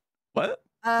it. What?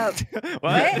 What?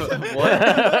 What?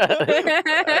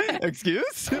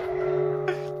 Excuse? Hit him!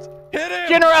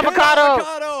 General Hit Avocado!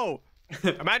 Avocado!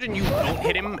 Imagine you don't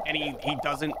hit him and he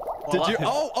doesn't. Did you?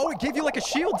 Oh, it gave you like a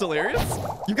shield, Delirious.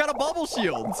 You got a bubble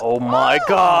shield. Oh my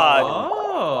God.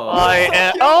 Oh. I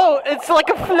am. Oh, it's like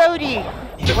a floaty.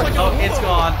 Oh, it's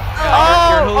gone.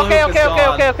 Oh, Your hula hoop is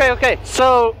gone. okay.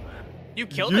 So, You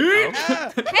killed it.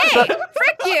 Ah, Hey,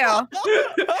 frick you!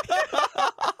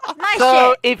 My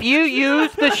so shit. if you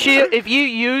use the shield, if you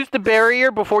use the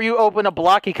barrier before you open a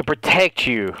block, it can protect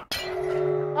you.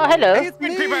 Oh, hello. it's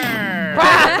me. Creeper. I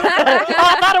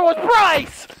thought it was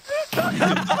Bryce. I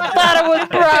thought it was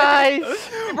Bryce.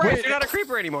 Bryce, you're not a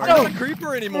creeper anymore. You're not a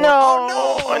creeper anymore. No.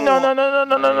 Oh, No.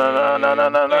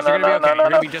 Bryce, you're gonna be okay. You're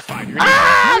gonna be just fine. You're gonna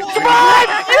Ah,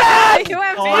 You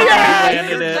have Oh, to. I Yes!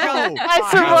 landed it. Go. I You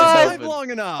survived. survived long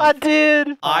enough. I did.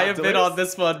 I have been on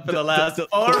this one for the last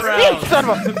 4 You rounds. son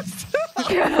of a.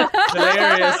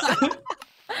 Hilarious.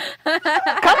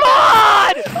 Come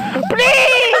on!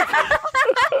 Please!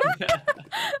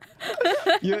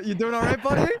 You doing all right,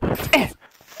 buddy?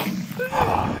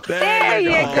 There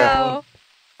you go.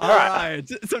 All right.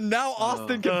 So now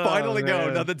Austin can finally go.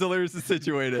 man. Now that Delirious is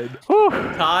situated. Whew.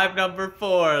 Time number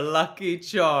 4, Lucky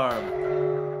Charm.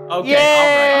 Okay,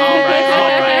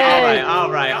 Yay! all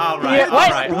right.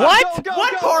 Yeah, what? Go,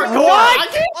 What go, parkour? go. I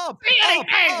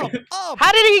can't Up, up.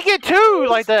 How did he get 2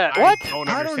 like that? What? I don't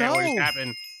I don't understand what know. just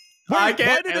happened. Wait, I why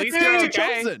can't- did at it least do you're to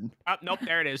okay. Chosen? Oh, nope,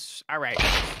 there it is. All right.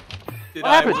 Did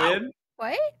What I happened? win?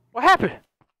 What? What happened?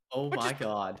 Oh my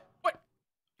god.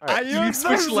 I You used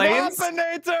switched the lanes?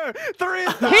 Swappinator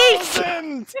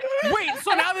 3000! Wait,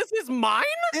 so now this is mine?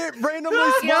 It randomly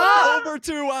Yeah. swapped over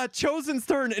to Chosen's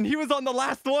turn, and he was on the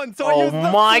last one, so I Oh used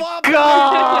the my Swappinator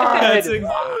God! That's to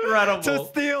incredible.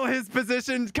 steal his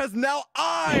position, because now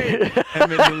I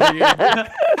am in the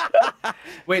lead.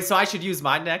 Wait, so I should use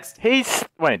mine next?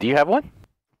 Wait, do you have one?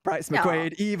 Bryce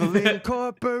McQuaid, Evil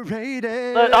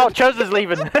Incorporated. Oh, Chosen's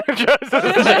leaving.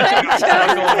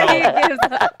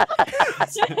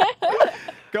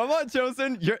 Come on,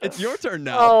 Chosen. It's your turn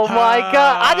now. Oh my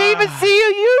god. I didn't even see you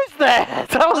use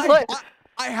that. I was like...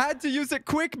 I had to use it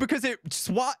quick because it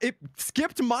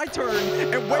skipped my turn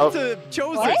and went to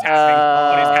Chosen. What is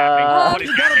happening? What is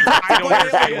happening? I don't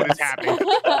understand what is happening.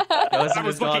 I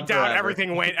was looking down.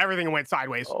 Everything went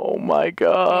sideways. Oh my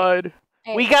god.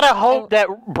 We gotta hope that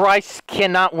Bryce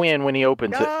cannot win when he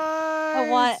opens it. I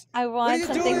want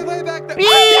something. Way back there?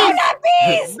 Bees! Not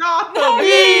bees! Not No,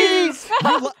 Bees!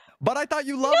 But I thought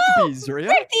you loved bees, Ria.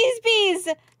 Frick these bees!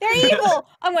 They're evil!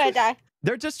 I'm gonna die.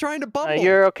 They're just trying to bubble.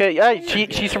 You're okay. Yeah,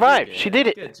 she survived. She did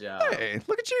it. Good job. Hey,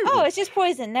 look at you. Oh, it's just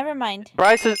poison. Never mind.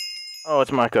 Bryce is... Oh,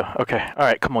 it's Micah. Okay. All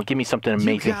right, come on. Give me something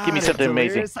amazing. Give me something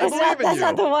amazing. That's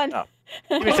not the one. Oh.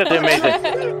 Give me something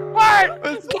amazing. Bart!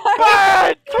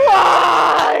 Bart!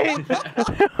 Why?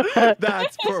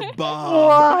 That's for Bob.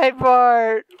 Why,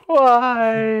 Bart?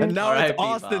 Why? And now Alright, it's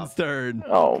Austin's turn.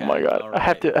 Oh my god. All I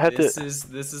have to... This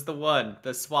is the one. The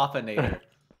swapinator.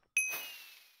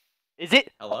 Is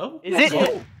it? Hello? Is it?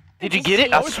 Whoa. Did you get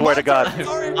it? I swear to God.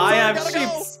 I am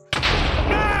sheeps.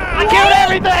 I killed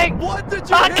everything! What did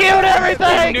you I killed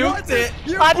everything! Nuked it.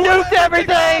 I nuked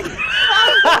everything!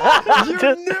 You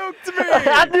nuked me!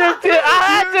 I nuked it!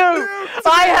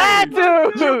 I had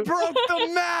to! You broke the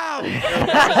map!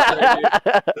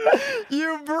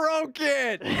 You broke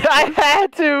it! I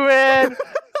had to, man!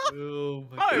 Oh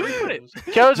my Oh, we put it.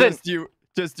 Chosen!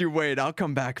 Just you wait. I'll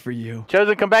come back for you.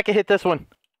 Chosen, come back and hit this one.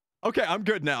 Okay, I'm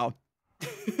good now.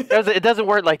 Chosen, it doesn't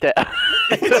work like that.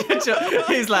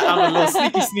 He's like, I'm a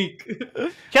little sneak.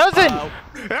 Chosen!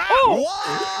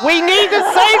 We need to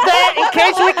save that in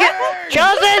case we get...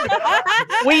 Chosen!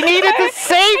 We needed to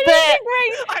save that!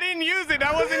 I didn't use it.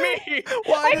 That wasn't me.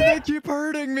 Why do they keep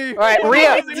hurting me? All right,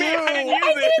 Ria. I didn't use I didn't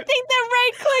it. think that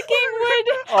right-clicking would...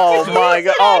 Oh my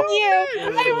god. on Oh. you.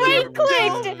 I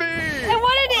right-clicked. Help me! I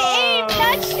wanted to aim,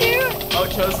 not shoot. Oh,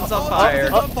 Chosen's on fire.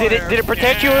 Oh, did it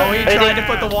protect you? Oh, he It tried did- to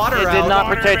put the water It out. did not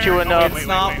protect you enough. It's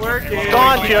not working. It's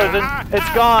gone, Chosen. It's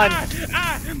gone.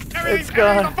 It's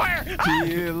gone. On fire.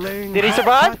 Feeling Did he hot,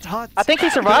 survive? hot, hot. I think he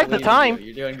survived the time.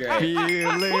 You're doing great.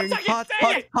 Feeling hot,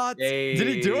 hot, hot. Yay. Did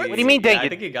he do it? What do you mean, dang I it?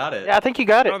 think he got it. Yeah, I think you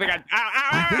got I it. don't think I.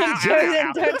 Ow!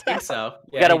 I think so.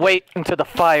 We gotta wait until the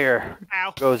fire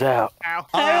Ow! goes out. Ow!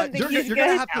 I don't think You're he's gonna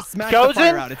good. have to smash the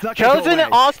fire out. Chosen, It's not gonna go Chosen and away.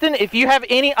 Austin, if you have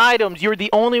any items, you're the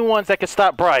only ones that can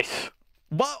stop Bryce.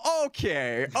 Well,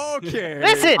 okay.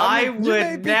 Listen! I You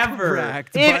may would be never. correct,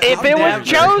 If but it I'm was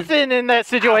never. Chosen in that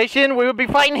situation, we would be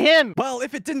fighting him. Well,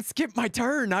 if it didn't skip my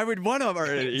turn, I would won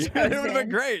already. It would have been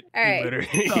great. All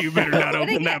right. You better not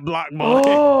open that block, boy.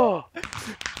 Oh,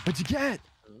 What'd you get?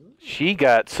 she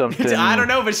got something. I don't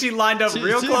know, but she lined up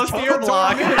real She's close to your coming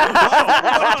block. me.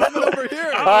 Whoa, coming over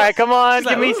here. All right, come on, She's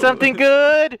give like, me ooh. something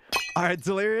good. All right,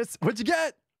 Delirious, what'd you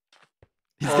get?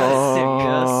 He's Oh.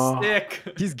 got a Stick.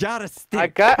 stick. He's got a stick. I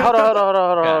got. Hold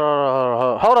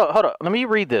on. Let me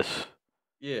read this.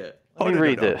 Yeah. Let me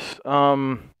read this.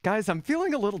 Guys, I'm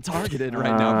feeling a little targeted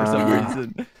right now for some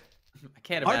reason. I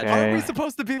can't Aren't, imagine. aren't we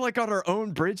supposed to be like on our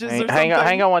own bridges or something?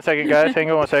 Hang on 1 second, guys. Hang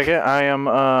on 1 second. I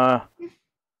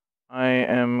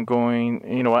am going.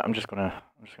 You know what? I'm just gonna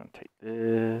take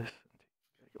this.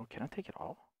 Oh, can I take it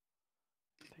all?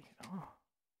 Take it all.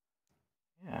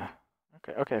 Yeah.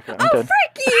 Okay. I'm Oh, done.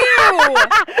 frick you!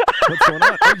 What's going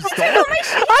on? Oh, you stole it?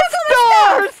 I stole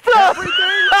her stuff.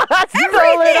 I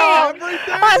stole it all. Everything?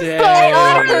 I stole I all.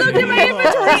 literally looked at my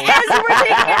inventory as you were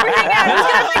taking everything out. I was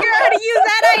gonna figure out how to use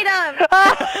that item.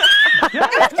 I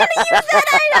was gonna use that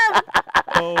item.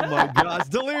 Oh my gosh,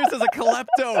 Delirious is a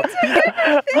klepto.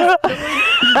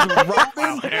 He's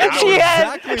robbing.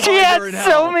 She had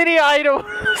so many items.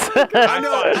 I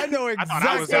know I thought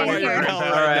I was exactly down why here you're in hell for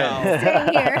right everything. now.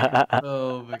 Staying here.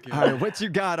 Oh my god. All right, what you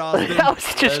got, Austin? I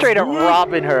was just straight up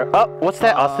robbing her. Oh, what's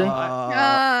that, Austin?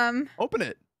 Open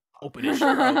it. Open it.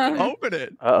 Open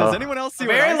it. Uh-oh. Does anyone else see A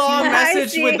what very I long see? I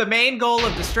message see. with the main goal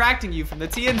of distracting you from the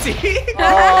TNT.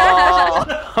 Oh.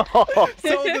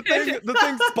 So the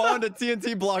thing spawned a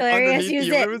TNT block Delirious, underneath use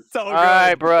you. it. It was so good. All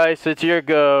right, Bryce, it's your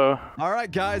go. All right,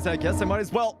 guys. I guess I might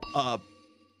as well.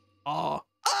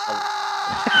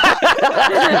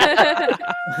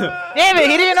 Damn it,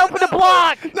 he didn't open the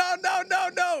block. No.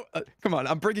 Come on,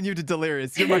 I'm bringing you to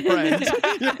Delirious. You're my friend. He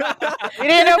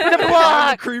didn't open the I'm a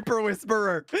block. creeper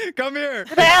whisperer. Come here.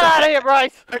 Get the hell out of here,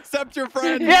 Bryce. Accept your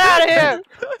friend. Get out of here.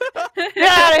 Get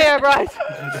out of here, Bryce.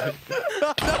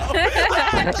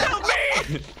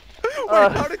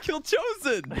 Wait, how to kill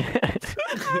Chosen? How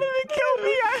did it kill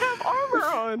me? I have armor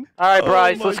on. on. All right,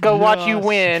 Bryce, my let's go watch you gosh.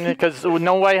 win, because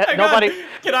nobody Hang nobody on.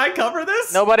 Can I cover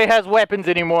this? nobody has weapons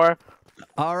anymore.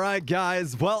 All right,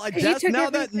 guys. Well, I You guess took now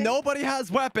that everything. nobody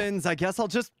has weapons, I guess I'll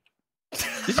just. Hit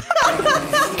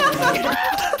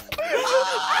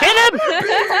him!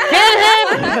 Hit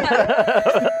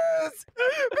him!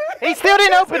 He still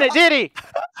didn't open it, did he?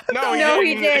 No, No,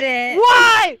 he didn't.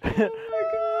 Why?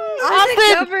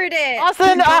 Austin covered it.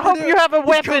 Austin, I hope you have a He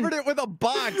weapon. covered it with a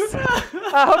box.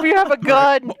 I hope you have a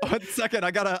gun. 1 second,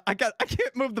 I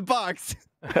can't move the box.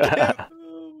 All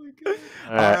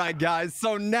All right, guys.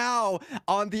 So now,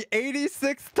 on the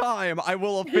 86th time, I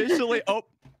will officially. Open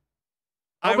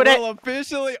it.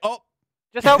 Officially.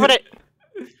 Just open it.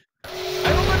 I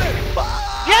opened it.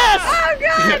 Ah! Yes! Oh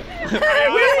God!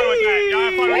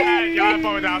 Y'all have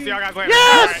fun with that. I'll see y'all guys later.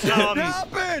 Yes! All What right,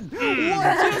 happened?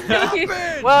 What just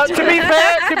happened? Well, to be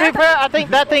fair, I think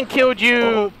that thing killed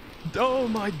you. Oh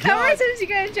my How many God. times you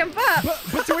gotta jump up?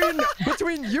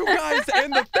 Between you guys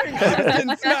and the thing, I've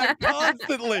been smacked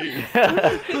constantly.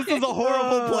 This is a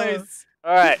horrible place.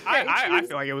 All right, I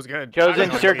feel like it was good. Chosen, I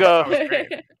feel like your go. that was great.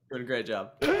 Doing a great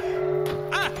job.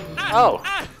 Oh,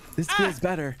 This feels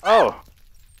better. oh,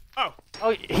 Oh,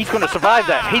 oh! He's gonna survive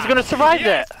that. He's gonna survive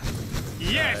that.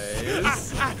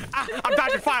 yes. I'm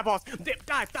dodging fireballs.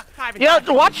 Dive. You know,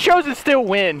 watch Chosen still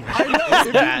win. I know. If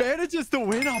he manages to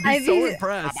win, I'll be so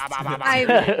impressed. I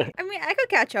mean, I could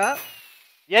catch up.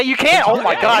 Yeah, you can. Oh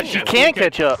my gosh, you can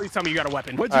catch up. Please tell me you got a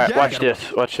weapon. What'd All you right, get? watch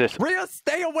this. Watch this. Rhea,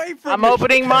 stay away from I'm me.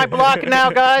 opening my block now,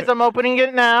 guys. I'm opening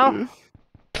it now.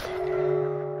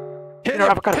 Hit Your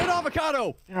him. avocado. Hit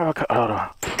avocado. Hold on.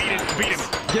 Beat him.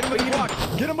 Get him with the guac.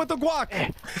 Get him with the guac.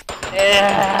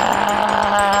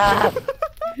 Yeah.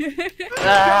 Beat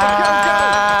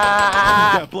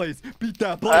that place. Beat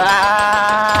that place.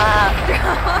 Did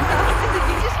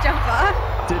you just jump off?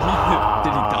 Did he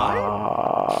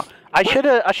die? I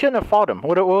shouldn't have fought him.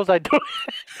 What was I doing?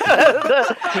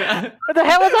 What the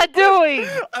hell was I doing?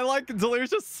 I like Delirious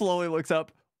just slowly looks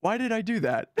up. Why did I do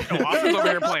that? No, Austin's over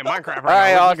here playing Minecraft All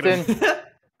right, now. Look at him.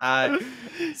 Austin.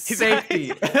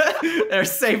 Safety.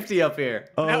 There's safety up here.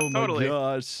 Oh Yeah, my totally.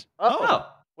 gosh. Oh.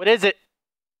 What is it?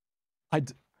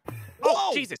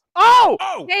 Oh, Jesus. Oh!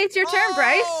 Oh! Hey, it's your turn,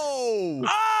 Bryce. Oh!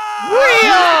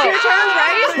 Real! It's your turn,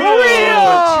 Bryce.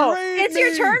 Real! It's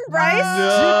your turn, Bryce.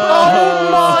 Oh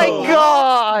my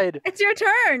God! It's your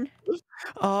turn.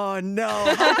 Oh no!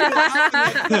 How did it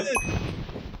happen?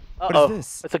 What is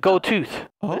this? It's a gold tooth.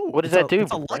 Oh, What does it's that do,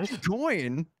 It's a lucky Bryce?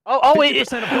 coin. Oh,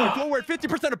 50% of going forward,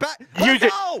 50% of back. Use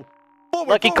it. Go! Forward,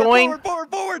 Lucky coin.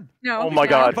 Forward. No. Oh my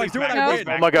God. If I do it, No. I win.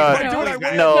 Oh my God. If I do it, I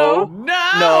win. No.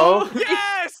 No.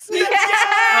 Yes!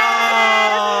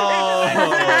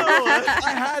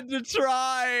 I had to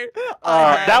try.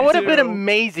 That would have been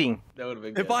amazing. That would have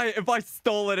been good. If I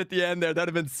stole it at the end there, that'd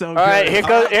have been so good. All right, here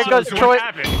goes so Troy. what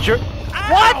happened?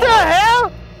 What the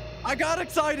hell? I got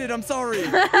excited. I'm sorry.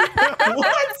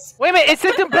 What? Wait a minute, it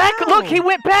sent him back. Look, he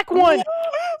went back one.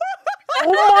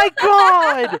 Oh my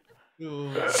God.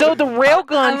 So the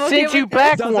railgun I'm okay sent you with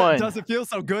back Doesn't, one. doesn't feel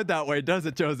so good that way, does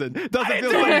it, Chosen? Doesn't feel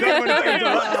so good when it turns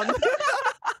around.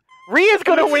 Ria's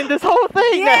gonna win this whole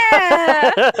thing now.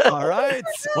 Yeah. All right.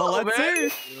 Well, let's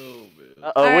see.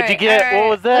 Uh-oh, what'd you get? Alright, What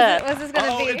was that? What's this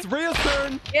gonna Oh, be? it's Rhea's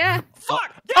turn. Yeah.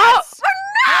 Fuck! Oh!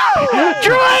 Yes!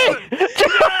 Troy!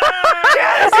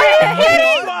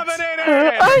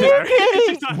 Are you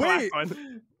kidding? She's not the Wait. last one.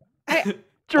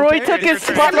 Troy Okay, took his it's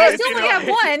your spot. turn. I still only have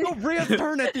one. Oh, Rhea's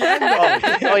turn at the end, though.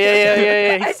 Oh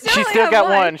yeah. I She still still have got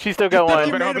one. one. She still got You one.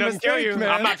 But made hope a it doesn't kill mistake, you. man.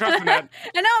 I'm not trusting that.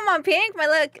 I know I'm on pink. My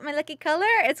lucky color.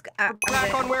 It's.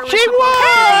 Back on where She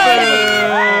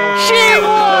won! She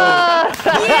won!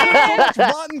 It's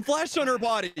rotten flesh on her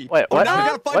body. Wait, what? Now we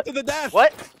gotta fight What? to the death.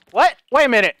 What? Wait a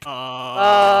minute.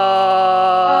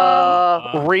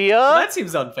 Rhea? That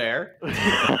seems unfair.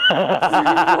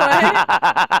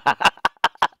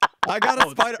 I got a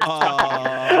spider.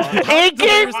 It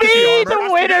gives me the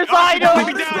winner's item! Give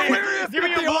me down. Give me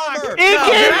your block. It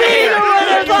gives me the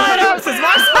winner's item! This is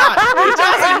my spot.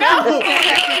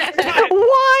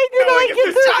 Why did I get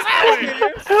this?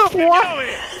 Why?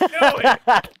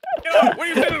 What are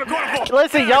you sitting in the corner for?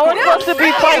 Listen, y'all are supposed to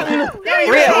be fighting.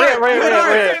 Rhea,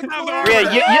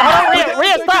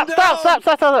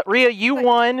 stop. Rhea, you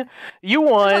won.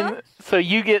 So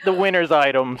you get the winner's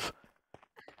items.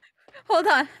 Hold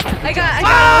on. I got a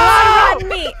lot of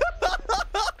meat.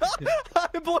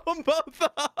 I blew them both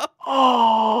up.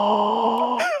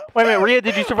 Oh. Wait a minute, Rhea,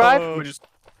 did you survive? We're just.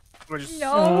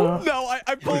 No. No,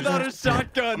 I pulled out a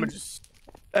shotgun.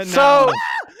 And So- now No!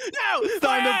 it's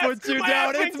time to put you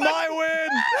down. It's my win.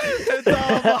 It's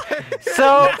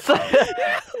all mine.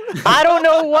 I don't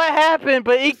know what happened,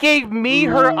 but it gave me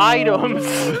her items.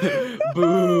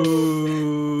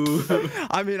 Boo.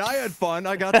 I mean, I had fun.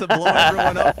 I got to blow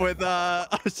everyone up with a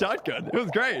shotgun. It was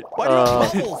great. Why do you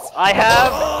have bubbles? I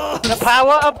have the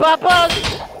power of bubbles.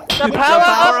 The power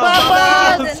of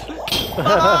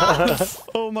bubbles.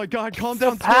 Oh my God! Calm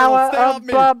down, Power Stay off of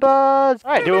me. bubbles.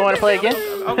 All right, do we want to play again?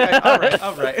 Okay,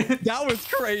 all right. That was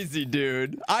crazy,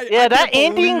 dude. I that can't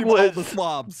ending believe all was- the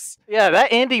slobs. Yeah, that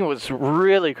ending was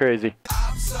really crazy.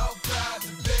 I'm so proud to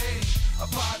be a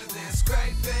part of this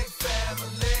great big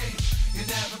family. You're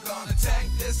never gonna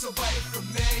take this away from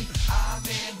me. I'm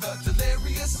in the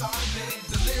delirious army,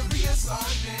 delirious